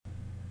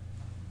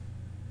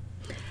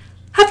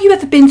Have you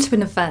ever been to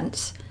an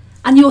event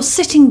and you're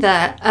sitting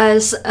there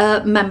as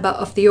a member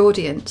of the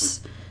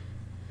audience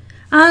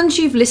and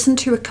you've listened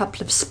to a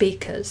couple of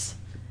speakers,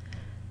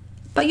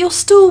 but you're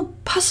still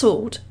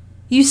puzzled?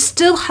 You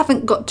still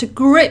haven't got to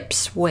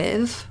grips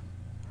with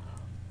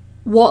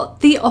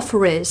what the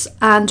offer is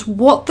and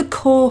what the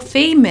core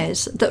theme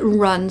is that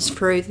runs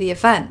through the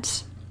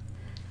event.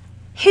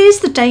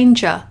 Here's the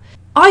danger.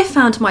 I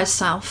found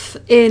myself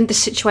in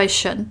this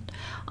situation.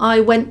 I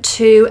went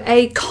to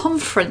a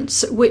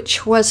conference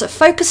which was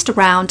focused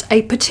around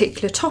a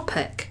particular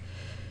topic.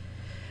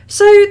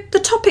 So the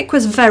topic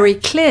was very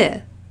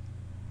clear.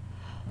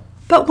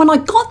 But when I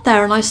got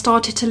there and I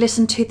started to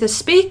listen to the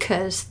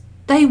speakers,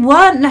 they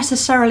weren't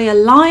necessarily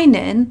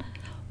aligning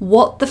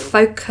what the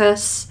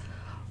focus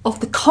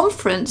of the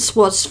conference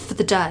was for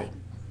the day.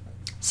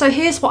 So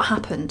here's what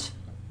happened.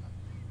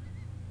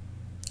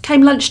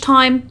 Came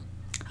lunchtime,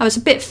 I was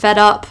a bit fed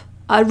up,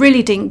 I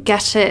really didn't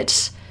get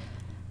it.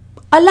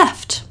 I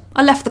left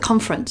the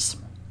conference.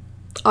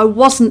 I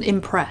wasn't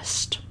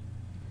impressed.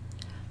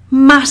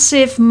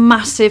 Massive,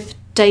 massive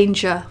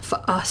danger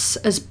for us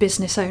as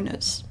business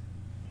owners.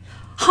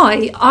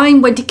 Hi,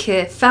 I'm Wendy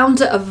Keir,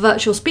 founder of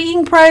Virtual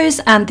Speaking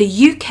Pros and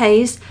the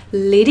UK's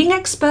leading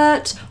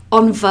expert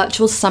on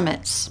virtual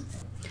summits.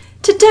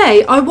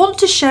 Today, I want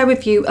to share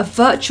with you a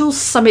virtual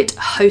summit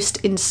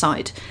host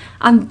insight,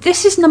 and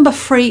this is number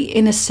 3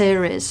 in a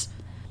series.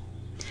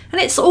 And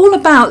it's all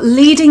about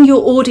leading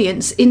your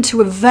audience into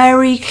a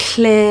very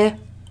clear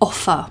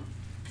offer.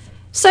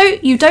 So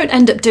you don't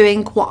end up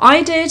doing what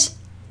I did,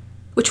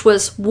 which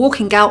was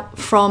walking out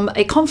from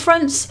a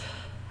conference,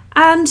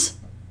 and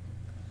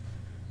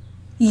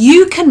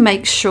you can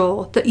make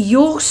sure that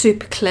you're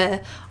super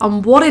clear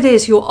on what it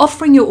is you're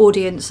offering your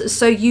audience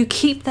so you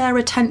keep their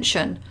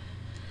attention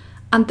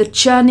and the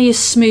journey is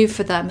smooth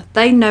for them.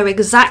 They know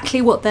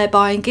exactly what they're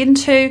buying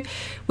into,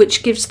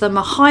 which gives them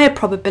a higher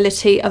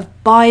probability of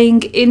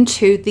buying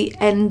into the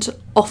end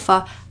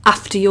offer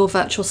after your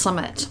virtual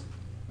summit.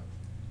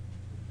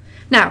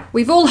 Now,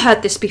 we've all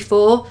heard this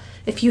before.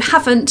 If you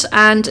haven't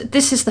and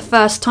this is the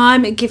first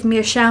time, give me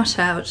a shout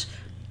out.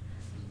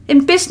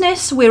 In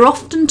business, we're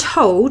often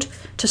told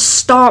to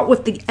start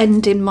with the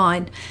end in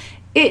mind.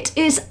 It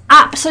is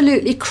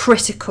absolutely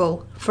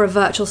critical for a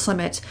virtual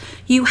summit.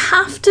 You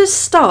have to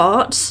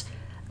start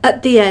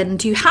at the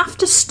end. You have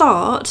to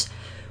start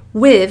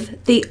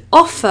with the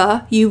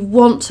offer you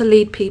want to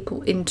lead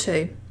people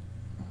into.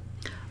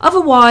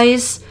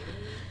 Otherwise,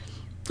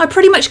 I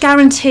pretty much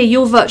guarantee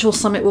your virtual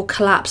summit will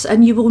collapse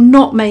and you will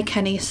not make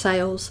any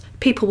sales.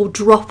 People will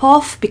drop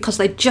off because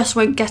they just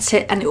won't get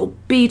it and it will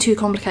be too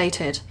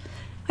complicated.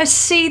 I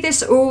see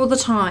this all the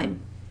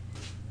time.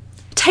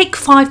 Take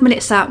 5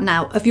 minutes out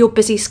now of your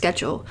busy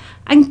schedule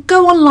and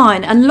go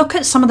online and look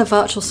at some of the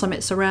virtual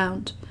summits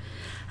around.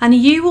 And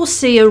you will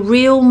see a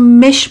real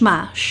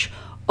mishmash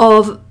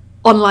of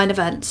online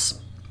events.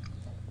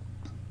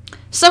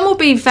 Some will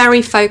be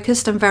very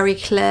focused and very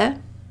clear,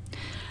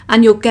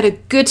 and you'll get a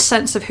good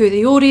sense of who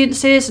the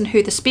audience is and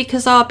who the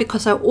speakers are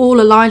because they're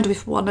all aligned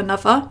with one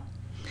another.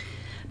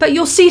 But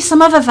you'll see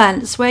some other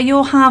events where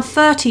you'll have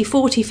 30,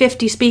 40,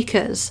 50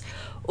 speakers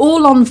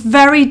all on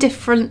very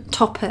different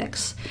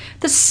topics.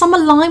 There's some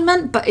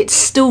alignment, but it's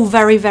still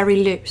very,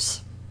 very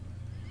loose.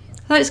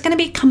 So it's going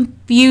to be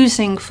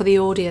confusing for the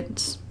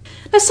audience.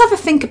 Let's have a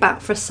think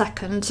about for a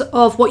second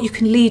of what you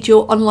can lead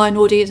your online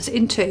audience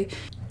into.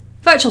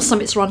 Virtual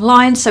summits are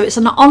online, so it's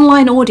an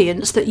online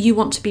audience that you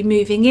want to be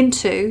moving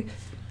into,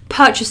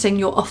 purchasing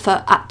your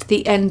offer at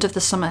the end of the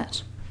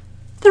summit.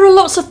 There are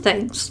lots of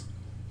things,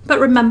 but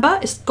remember,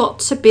 it's got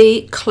to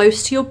be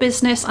close to your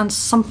business and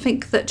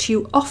something that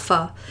you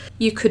offer.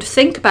 You could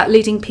think about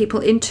leading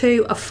people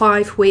into a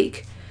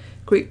 5-week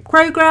group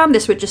program.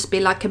 This would just be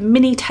like a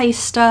mini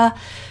taster.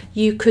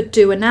 You could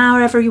do an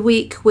hour every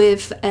week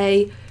with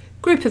a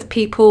group of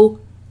people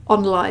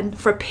online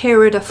for a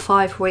period of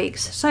 5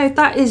 weeks. So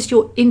that is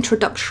your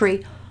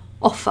introductory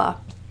offer.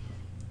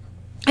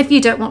 If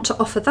you don't want to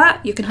offer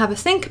that, you can have a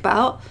think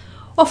about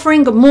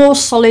offering a more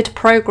solid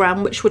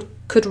program which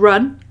could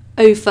run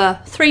over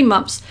 3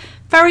 months.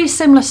 Very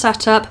similar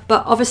setup,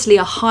 but obviously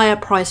a higher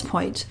price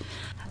point.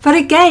 But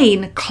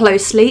again,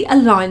 closely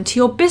aligned to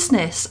your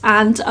business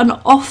and an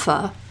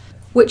offer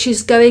which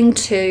is going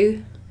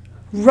to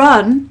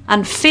run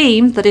and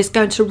theme that is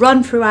going to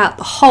run throughout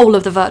the whole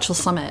of the virtual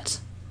summit.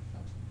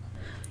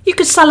 You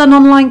could sell an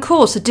online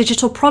course, a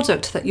digital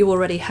product that you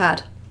already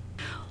had.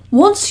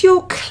 Once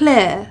you're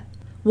clear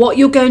what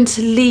you're going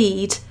to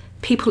lead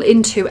people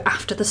into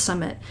after the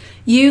summit,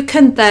 you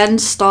can then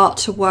start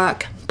to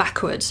work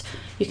backwards.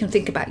 You can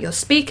think about your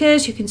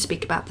speakers, you can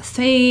speak about the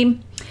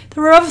theme.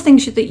 There are other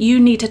things that you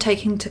need to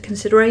take into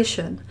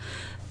consideration,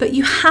 but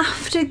you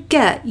have to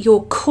get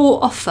your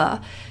core offer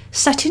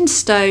set in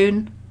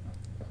stone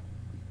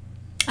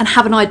and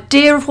have an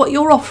idea of what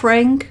you're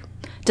offering.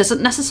 It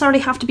doesn't necessarily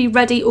have to be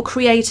ready or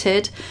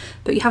created,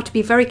 but you have to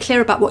be very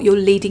clear about what you're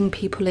leading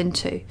people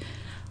into.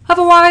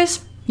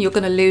 Otherwise, you're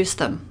going to lose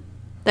them.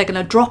 They're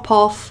going to drop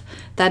off,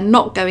 they're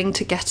not going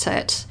to get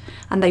it,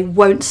 and they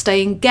won't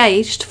stay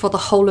engaged for the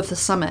whole of the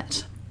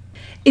summit.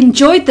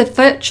 Enjoyed the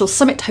Virtual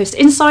Summit Host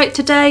Insight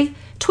today?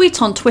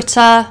 Tweet on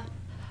Twitter,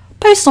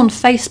 post on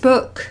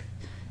Facebook,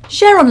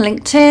 share on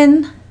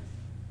LinkedIn,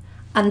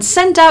 and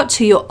send out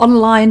to your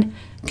online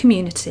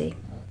community.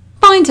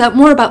 Find out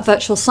more about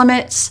virtual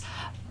summits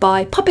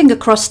by popping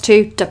across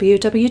to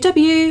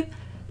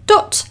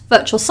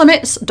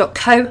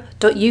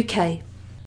www.virtualsummits.co.uk.